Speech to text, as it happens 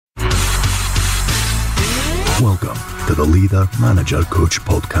Welcome to the Leader, Manager, Coach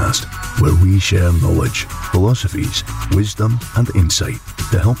podcast, where we share knowledge, philosophies, wisdom and insight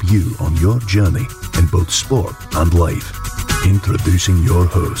to help you on your journey in both sport and life. Introducing your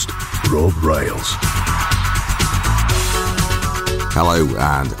host, Rob Riles. Hello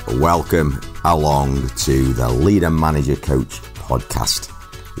and welcome along to the Leader, Manager, Coach podcast.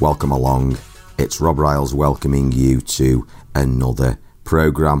 Welcome along. It's Rob Riles welcoming you to another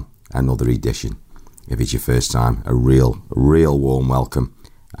programme, another edition. If it's your first time, a real warm welcome.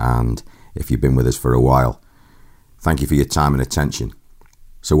 And if you've been with us for a while, thank you for your time and attention.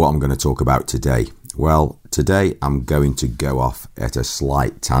 So what I'm going to talk about today? Well, today I'm going to go off at a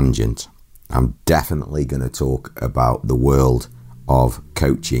slight tangent. I'm definitely going to talk about the world of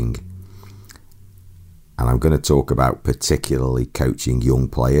coaching. And I'm going to talk about particularly coaching young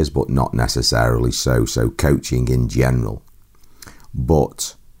players, but not necessarily so coaching in general.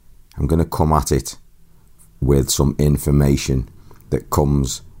 But I'm going to come at it with some information that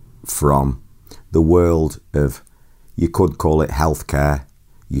comes from the world of, you could call it healthcare,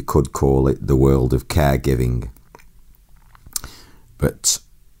 you could call it the world of caregiving. But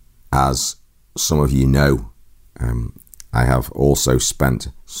as some of you know, I have also spent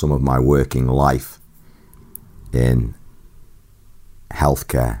some of my working life in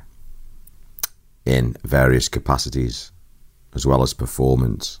healthcare in various capacities, as well as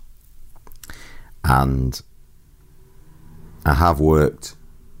performance. And I have worked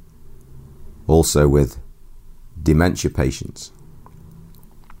also with dementia patients,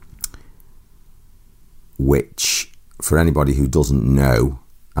 which, for anybody who doesn't know,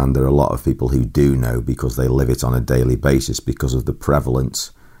 and there are a lot of people who do know because they live it on a daily basis because of the prevalence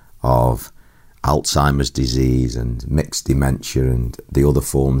of Alzheimer's disease and mixed dementia and the other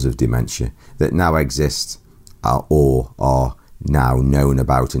forms of dementia that now exist or are now known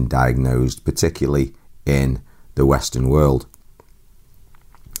about and diagnosed, particularly in the Western world.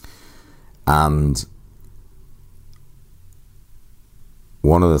 And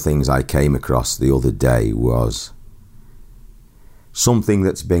one of the things I came across the other day was something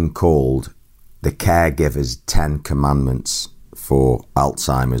that's been called the caregiver's 10 commandments for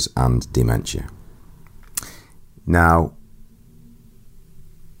Alzheimer's and dementia. Now,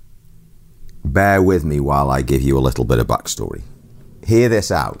 bear with me while I give you a little bit of backstory. Hear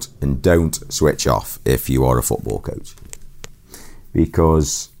this out and don't switch off if you are a football coach,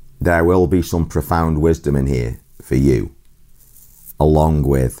 because there will be some profound wisdom in here for you, along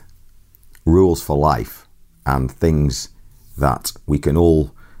with rules for life and things that we can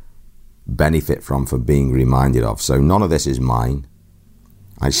all benefit from for being reminded of. So none of this is mine.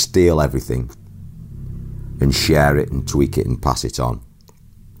 I steal everything and share it and tweak it and pass it on.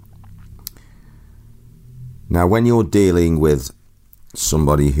 Now, when you're dealing with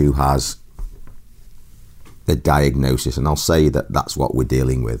somebody who has a diagnosis, and I'll say that that's what we're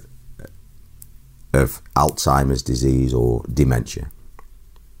dealing with, of Alzheimer's disease or dementia,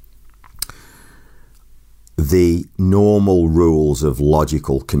 the normal rules of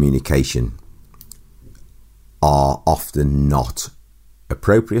logical communication are often not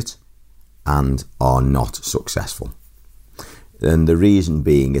appropriate and are not successful. And the reason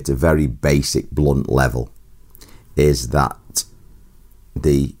being, at a very basic, blunt level, is that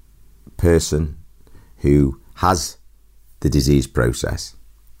the person who has the disease process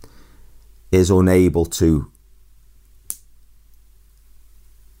is unable to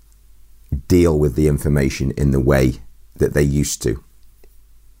deal with the information in the way that they used to.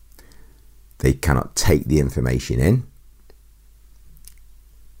 They cannot take the information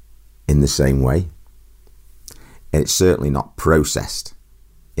in the same way. And it's certainly not processed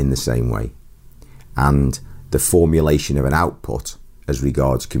in the same way. And the formulation of an output as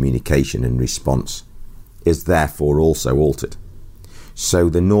regards communication and response is therefore also altered. So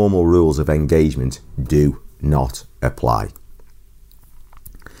the normal rules of engagement do not apply.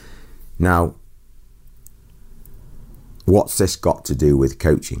 Now, what's this got to do with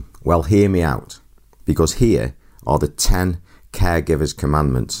coaching? Well, hear me out, because here are the 10 caregivers'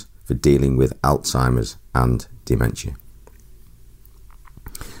 commandments for dealing with Alzheimer's and dementia.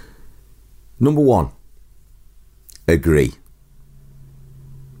 Number 1, agree.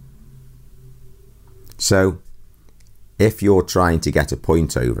 So, if you're trying to get a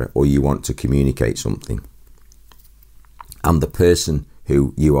point over or you want to communicate something, and the person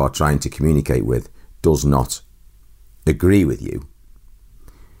who you are trying to communicate with does not agree with you,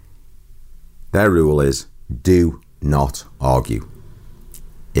 their rule is do not argue.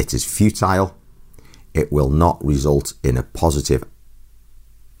 It is futile. It will not result in a positive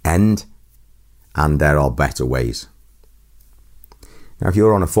end, and there are better ways. Now, if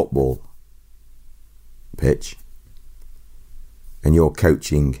you're on a football pitch and you're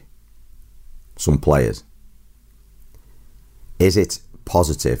coaching some players, is it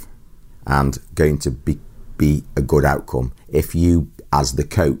positive and going to be a good outcome if you, as the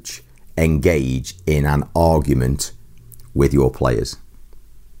coach, engage in an argument with your players?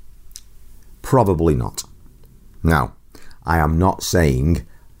 Probably not. Now, I am not saying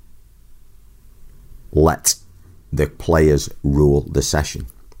let the players rule the session.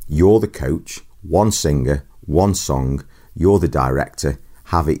 You're the coach, one singer, one song, you're the director,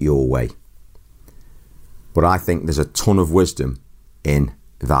 have it your way. But I think there's a ton of wisdom in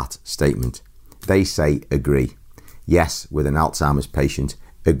that statement. They say agree. Yes, with an Alzheimer's patient,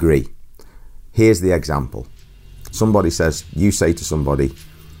 agree. Here's the example. Somebody says, you say to somebody,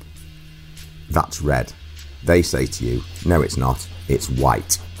 that's red. They say to you, no it's not, it's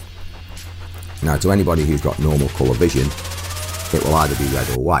white. Now to anybody who's got normal colour vision, it will either be red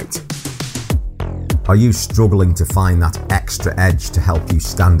or white. Are you struggling to find that extra edge to help you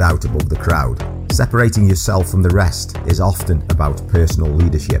stand out above the crowd? Separating yourself from the rest is often about personal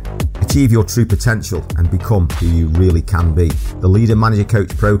leadership. Achieve your true potential and become who you really can be. The Leader Manager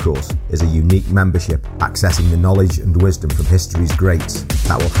Coach Pro Course is a unique membership accessing the knowledge and wisdom from history's greats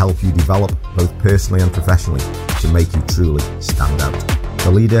that will help you develop both personally and professionally to make you truly stand out.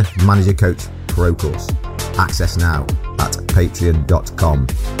 The Leader Manager Coach Pro Course. Access now at patreon.com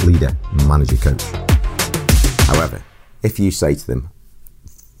Leader Manager Coach. However, if you say to them,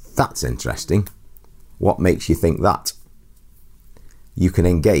 that's interesting, what makes you think that? You can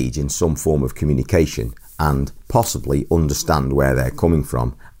engage in some form of communication and possibly understand where they're coming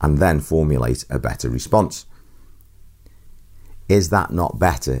from and then formulate a better response. Is that not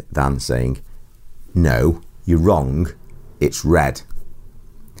better than saying, no, you're wrong, it's red?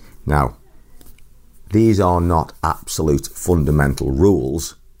 Now, these are not absolute fundamental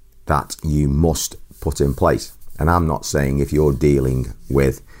rules that you must put in place. And I'm not saying if you're dealing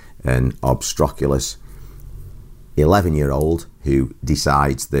with an obstropulous 11-year-old who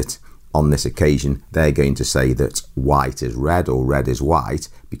decides that on this occasion they're going to say that white is red or red is white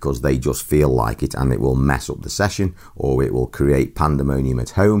because they just feel like it and it will mess up the session or it will create pandemonium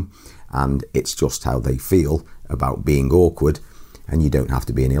at home and it's just how they feel about being awkward, and you don't have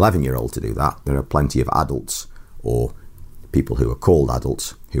to be an 11-year-old to do that. There are plenty of adults or people who are called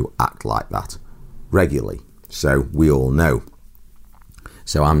adults who act like that regularly. So we all know.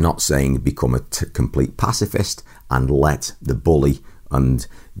 So I'm not saying become a complete pacifist and let the bully and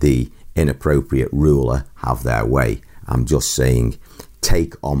the inappropriate ruler have their way. I'm just saying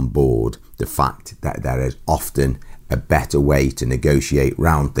take on board the fact that there is often a better way to negotiate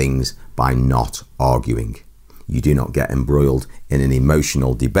round things by not arguing. You do not get embroiled in an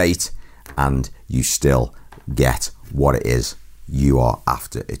emotional debate and you still get what it is you are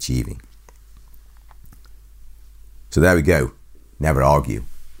after achieving. So there we go. Never argue.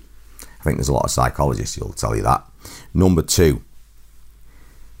 I think there's a lot of psychologists who'll tell you that. Number 2,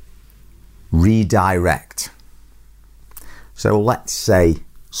 redirect. So let's say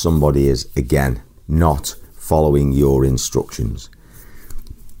somebody is, again, not following your instructions.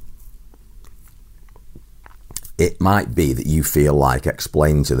 It might be that you feel like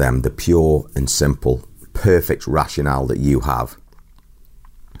explaining to them the pure and simple, perfect rationale that you have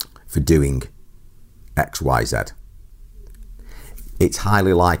for doing X, Y, Z. It's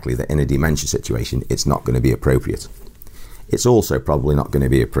highly likely that in a dementia situation, it's not going to be appropriate. It's also probably not going to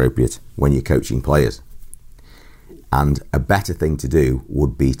be appropriate when you're coaching players. And a better thing to do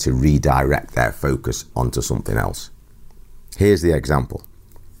would be to redirect their focus onto something else. Here's the example.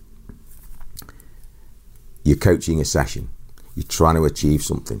 You're coaching a session. You're trying to achieve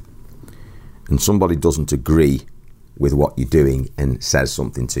something. And somebody doesn't agree with what you're doing and says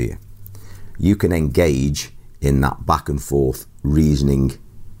something to you. You can engage in that back and forth reasoning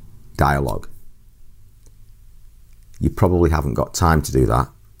dialogue. You probably haven't got time to do that.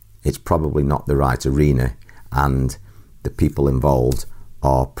 It's probably not the right arena, and the people involved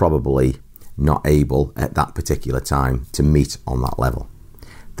are probably not able at that particular time to meet on that level.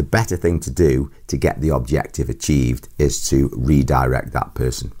 The better thing to do to get the objective achieved is to redirect that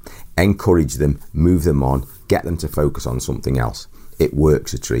person. Encourage them, move them on, get them to focus on something else. It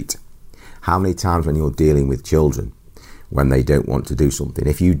works a treat. How many times when you're dealing with children, when they don't want to do something,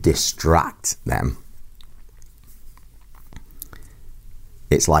 if you distract them,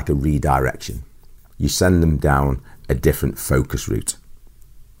 it's like a redirection. You send them down a different focus route.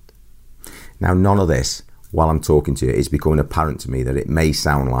 Now, none of this, while I'm talking to you, is becoming apparent to me that it may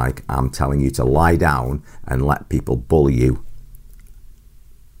sound like I'm telling you to lie down and let people bully you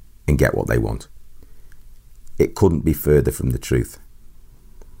and get what they want. It couldn't be further from the truth.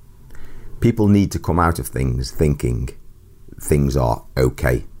 People need to come out of things thinking things are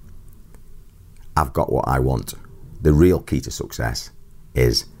okay. I've got what I want. The real key to success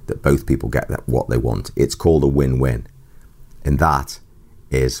is that both people get what they want. It's called a win-win. And that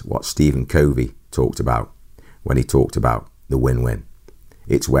is what Stephen Covey talked about when he talked about the win-win.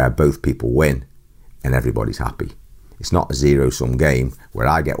 It's where both people win and everybody's happy. It's not a zero-sum game where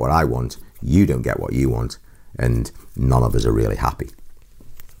I get what I want, you don't get what you want, and none of us are really happy.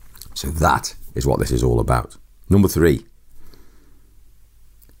 So that is what this is all about. Number 3.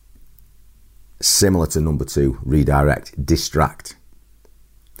 Similar to number 2, redirect, distract.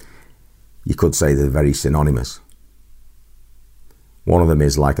 You could say they're very synonymous. One of them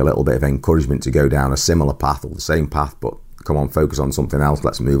is like a little bit of encouragement to go down a similar path or the same path, but come on, focus on something else,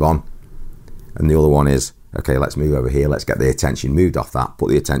 let's move on. And the other one is, okay, let's move over here, let's get the attention moved off that, put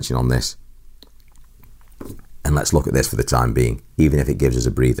the attention on this, and let's look at this for the time being, even if it gives us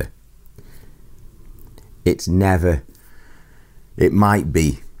a breather. It might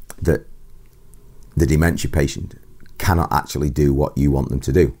be that the dementia patient cannot actually do what you want them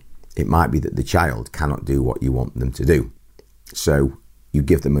to do. It might be that the child cannot do what you want them to do. So you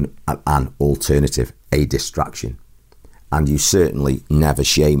give them an alternative, a distraction. And you certainly never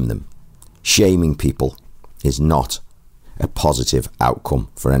shame them. Shaming people is not a positive outcome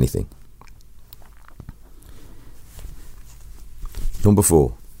for anything. Number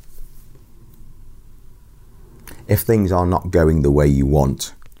 4. If things are not going the way you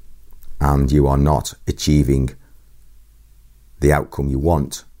want and you are not achieving the outcome you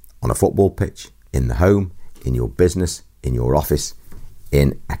want on a football pitch, in the home, in your business, in your office,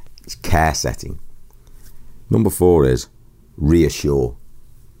 in a care setting. Number 4 is reassure,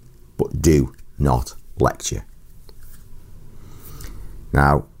 but do not lecture.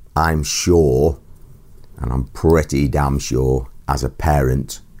 Now, I'm sure, and I'm pretty damn sure as a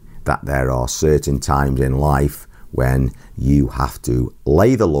parent, that there are certain times in life when you have to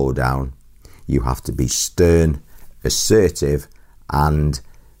lay the law down, you have to be stern, assertive, and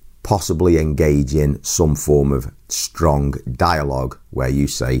possibly engage in some form of strong dialogue where you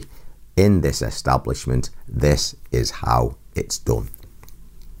say, in this establishment, this is how it's done.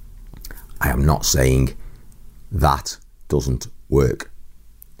 I am not saying that doesn't work.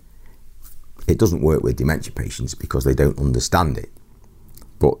 It doesn't work with dementia patients because they don't understand it.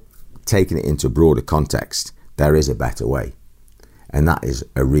 But taking it into broader context, there is a better way. And that is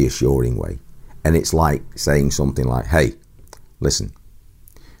a reassuring way. And it's like saying something like, hey, listen,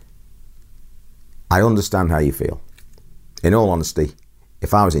 I understand how you feel. In all honesty,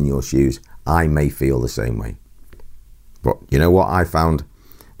 if I was in your shoes, I may feel the same way. But you know what? I found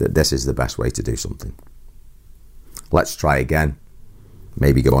that this is the best way to do something. Let's try again.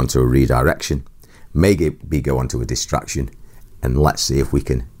 Maybe go on to a redirection. Maybe go on to a distraction. And let's see if we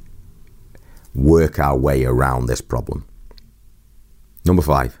can work our way around this problem. Number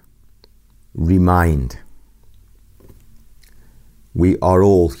 5, remind. We are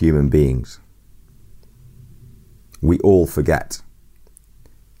all human beings. We all forget.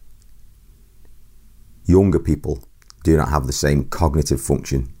 Younger people do not have the same cognitive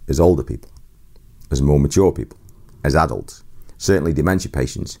function as older people, as more mature people, as adults. Certainly dementia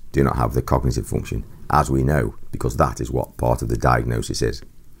patients do not have the cognitive function, as we know, because that is what part of the diagnosis is.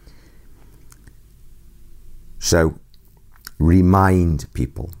 So, remind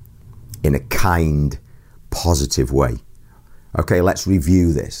people in a kind, positive way. Okay, let's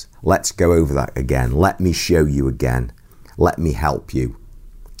review this. Let's go over that again. Let me show you again. Let me help you.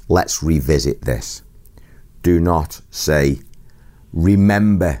 Let's revisit this. Do not say,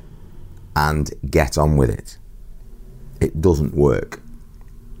 remember and get on with it. It doesn't work.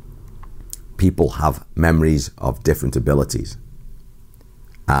 People have memories of different abilities.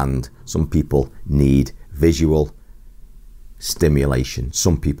 And some people need visual stimulation.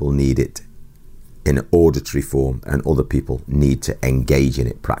 Some people need it in auditory form, and other people need to engage in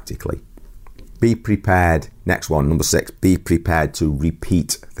it practically. Be prepared. Next one, number 6, be prepared to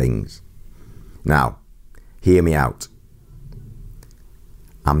repeat things. Now, hear me out.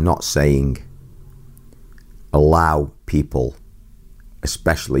 I'm not saying allow people,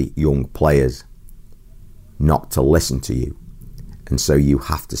 especially young players, not to listen to you. And so you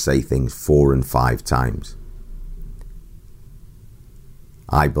have to say things 4 and 5 times.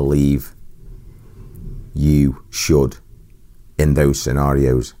 I believe you should, in those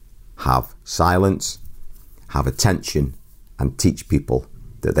scenarios, have silence, have attention, and teach people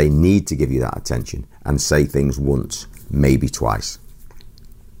that they need to give you that attention and say things once, maybe twice.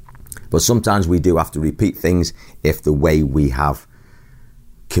 But sometimes we do have to repeat things if the way we have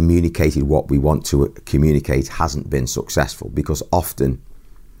communicated what we want to communicate hasn't been successful, because often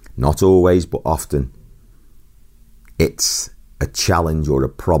Not always, but often, it's a challenge or a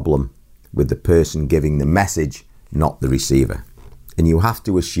problem with the person giving the message, not the receiver. And you have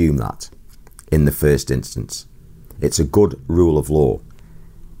to assume that in the first instance. It's a good rule of law.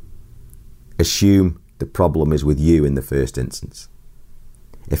 Assume the problem is with you in the first instance.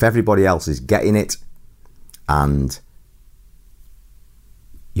 If everybody else is getting it and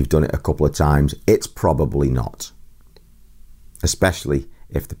you've done it a couple of times, it's probably not. Especially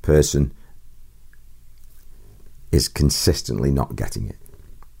if the person is consistently not getting it.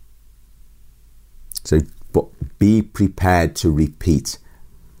 So, but be prepared to repeat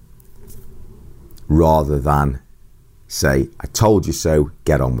rather than say, I told you so,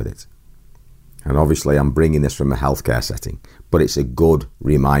 get on with it. And obviously I'm bringing this from a healthcare setting, but it's a good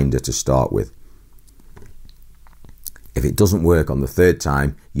reminder to start with. If it doesn't work on the third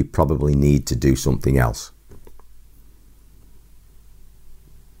time, you probably need to do something else.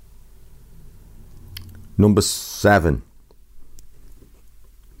 Number 7,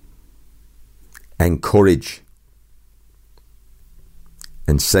 encourage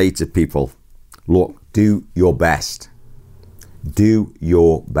and say to people, look, do your best. Do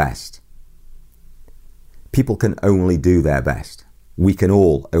your best. People can only do their best. We can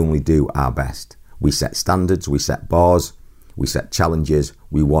all only do our best. We set standards, we set bars, we set challenges,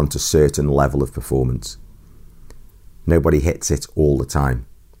 we want a certain level of performance. Nobody hits it all the time.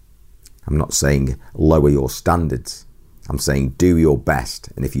 I'm not saying lower your standards. I'm saying do your best.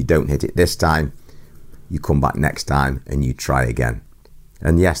 And if you don't hit it this time, you come back next time and you try again.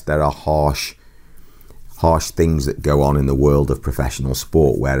 And yes, there are harsh things that go on in the world of professional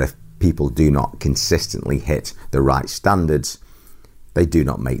sport where if people do not consistently hit the right standards, they do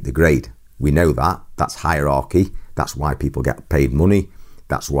not make the grade. We know that. That's hierarchy. That's why people get paid money.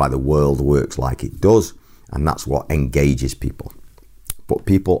 That's why the world works like it does. And that's what engages people. But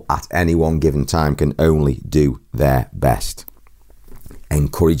people at any one given time can only do their best.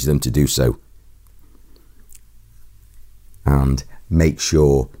 Encourage them to do so. And make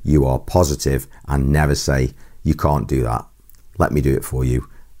sure you are positive and never say, you can't do that. Let me do it for you.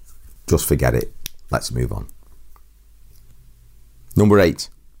 Just forget it. Let's move on. Number 8.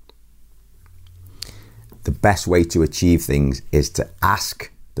 The best way to achieve things is to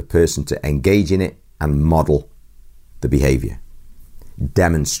ask the person to engage in it and model the behaviour.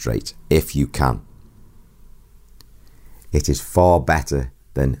 Demonstrate if you can. It is far better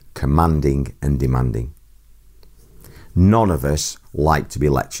than commanding and demanding. None of us like to be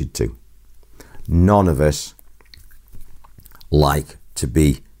lectured to. None of us like to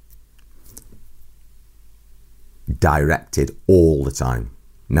be directed all the time.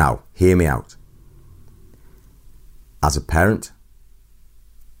 Now, hear me out. As a parent,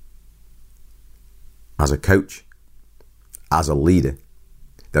 as a coach, as a leader,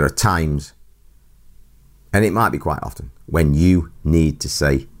 there are times, and it might be quite often, when you need to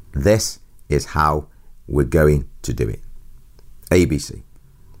say, this is how we're going to do it. ABC.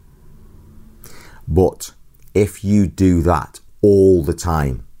 But if you do that all the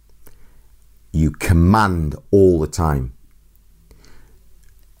time, you command all the time,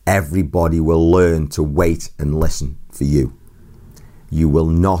 everybody will learn to wait and listen for you. You will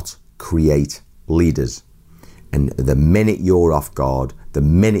not create leaders. And the minute you're off guard, the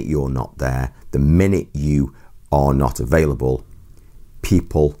minute you're not there, the minute you are not available,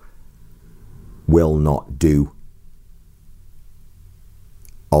 people will not do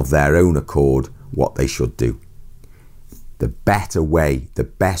of their own accord what they should do. The better way, the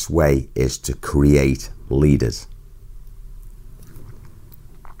best way is to create leaders.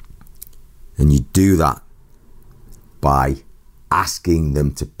 And you do that by asking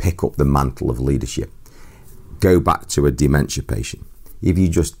them to pick up the mantle of leadership. Go back to a dementia patient. If you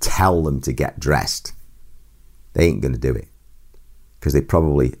just tell them to get dressed, they ain't going to do it because they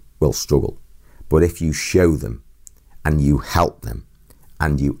probably will struggle. But if you show them and you help them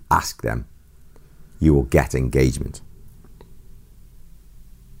and you ask them, you will get engagement.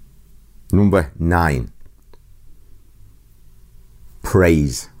 Number 9,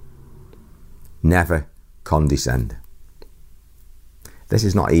 praise. Never condescend. This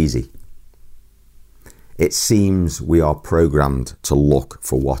is not easy. It seems we are programmed to look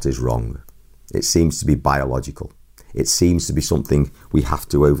for what is wrong. It seems to be biological. It seems to be something we have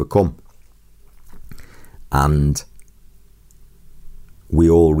to overcome. And we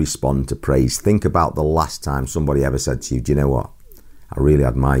all respond to praise. Think about the last time somebody ever said to you, do you know what? I really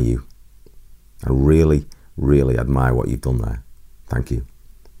admire you. I really, really admire what you've done there. Thank you.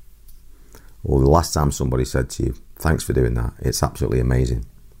 Or the last time somebody said to you, thanks for doing that. It's absolutely amazing.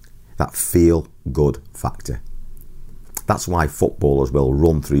 That feel good factor. That's why footballers will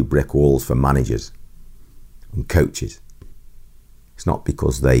run through brick walls for managers and coaches. It's not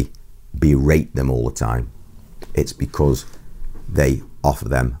because they berate them all the time. It's because they offer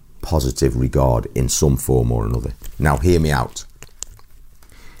them positive regard in some form or another. Now, hear me out.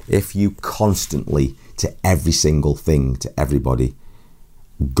 If you constantly, to every single thing, to everybody,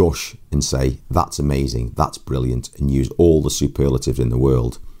 gush and say, that's amazing, that's brilliant, and use all the superlatives in the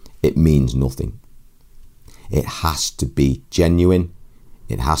world, it means nothing. It has to be genuine,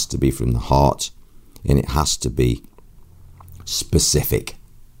 it has to be from the heart, and it has to be specific.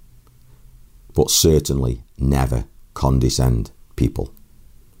 But certainly never condescend people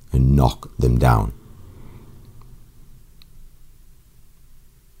and knock them down.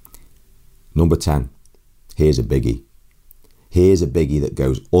 Number 10, here's a biggie. Here's a biggie that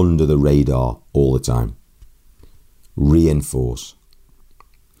goes under the radar all the time. Reinforce.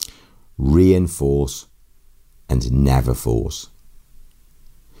 Reinforce and never force.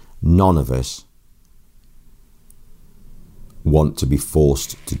 None of us want to be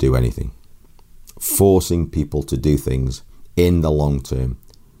forced to do anything. Forcing people to do things in the long term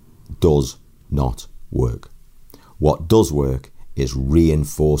does not work. What does work is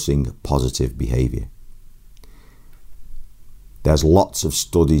reinforcing positive behaviour. There's lots of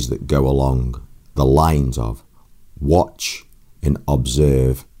studies that go along the lines of watch and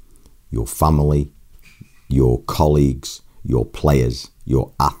observe your family, your colleagues, your players,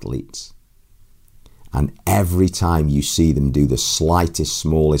 your athletes. And every time you see them do the slightest,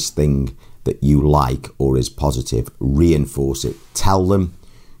 smallest thing that you like or is positive, reinforce it. Tell them,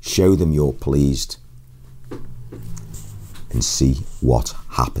 show them you're pleased, and see what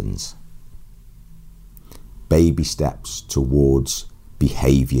happens. Baby steps towards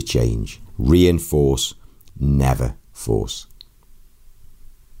behaviour change. Reinforce, never force.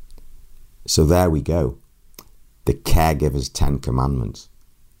 So there we go. The caregiver's 10 commandments.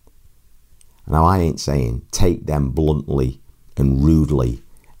 Now, I ain't saying take them bluntly and rudely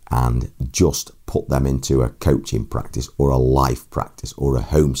and just put them into a coaching practice or a life practice or a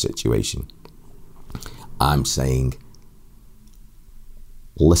home situation. I'm saying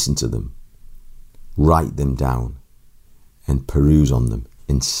listen to them, write them down and peruse on them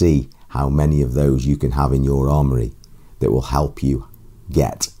and see how many of those you can have in your armoury that will help you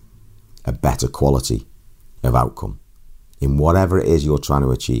get a better quality of outcome in whatever it is you're trying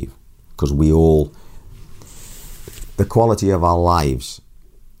to achieve. Because the quality of our lives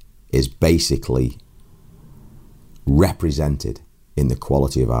is basically represented in the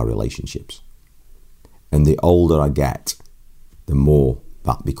quality of our relationships. And the older I get, the more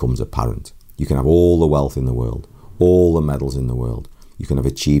that becomes apparent. You can have all the wealth in the world, all the medals in the world. You can have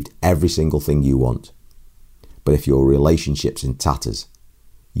achieved every single thing you want. But if your relationship's in tatters,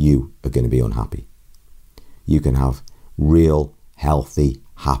 you are going to be unhappy. You can have real, healthy,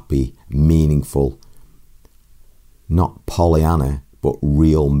 happy, meaningful, not Pollyanna, but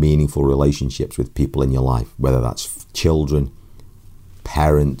real meaningful relationships with people in your life, whether that's children,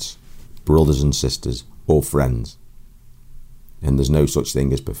 parents, brothers and sisters, or friends. And there's no such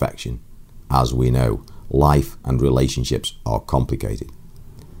thing as perfection. As we know, life and relationships are complicated.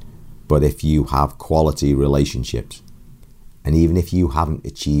 But if you have quality relationships, and even if you haven't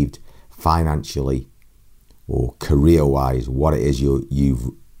achieved financially or career-wise what it is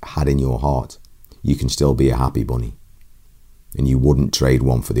you've had in your heart, you can still be a happy bunny. And you wouldn't trade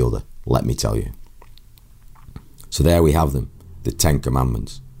one for the other, let me tell you. So there we have them, the 10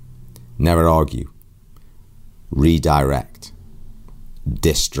 commandments. Never argue, redirect,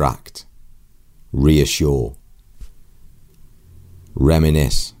 distract, reassure,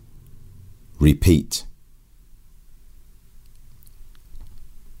 reminisce, repeat,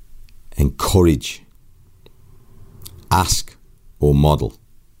 encourage, ask or model,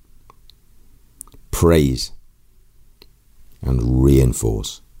 praise, and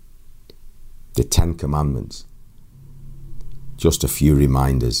reinforce. The 10 commandments. Just a few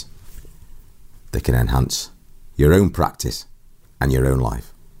reminders that can enhance your own practice and your own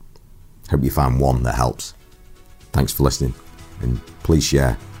life. Hope you found one that helps. Thanks for listening, and please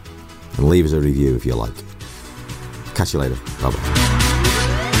share and leave us a review if you like. Catch you later. Bye bye.